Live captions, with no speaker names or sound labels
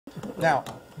Now,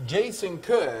 Jason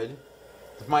could,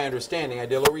 with my understanding, I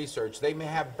did a little research, they may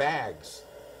have bags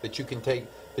that you can take,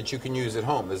 that you can use at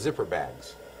home, the zipper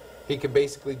bags. He could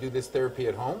basically do this therapy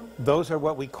at home? Those are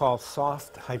what we call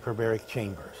soft hyperbaric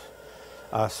chambers.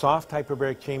 Soft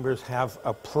hyperbaric chambers have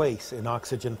a place in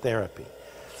oxygen therapy.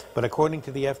 But according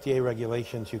to the FDA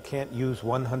regulations, you can't use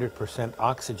 100%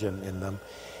 oxygen in them,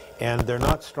 and they're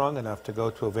not strong enough to go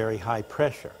to a very high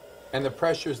pressure. And the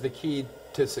pressure is the key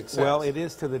to success? Well, it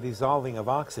is to the dissolving of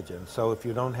oxygen. So if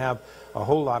you don't have a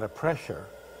whole lot of pressure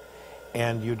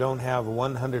and you don't have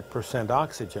 100%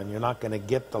 oxygen, you're not going to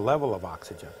get the level of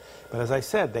oxygen. But as I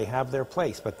said, they have their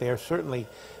place, but they are certainly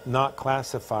not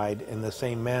classified in the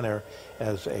same manner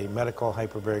as a medical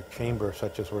hyperbaric chamber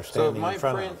such as we're standing in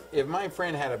front of. If my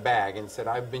friend had a bag and said,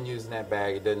 I've been using that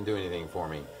bag, it doesn't do anything for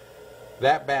me,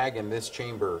 that bag and this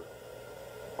chamber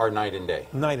are night and day?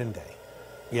 Night and day.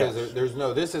 Yes. Because there's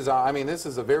no, this is, I mean, this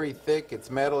is a very thick,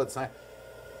 it's metal, it's not,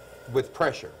 with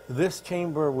pressure. This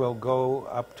chamber will go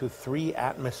up to 3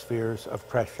 atmospheres of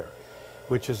pressure,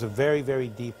 which is a very, very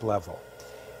deep level.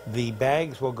 The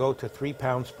bags will go to 3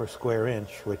 pounds per square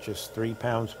inch, which is 3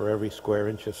 pounds per every square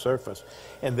inch of surface,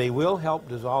 and they will help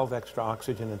dissolve extra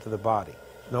oxygen into the body.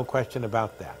 No question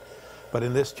about that. But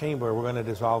in this chamber, we're going to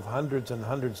dissolve hundreds and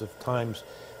hundreds of times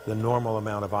the normal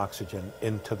amount of oxygen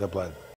into the blood.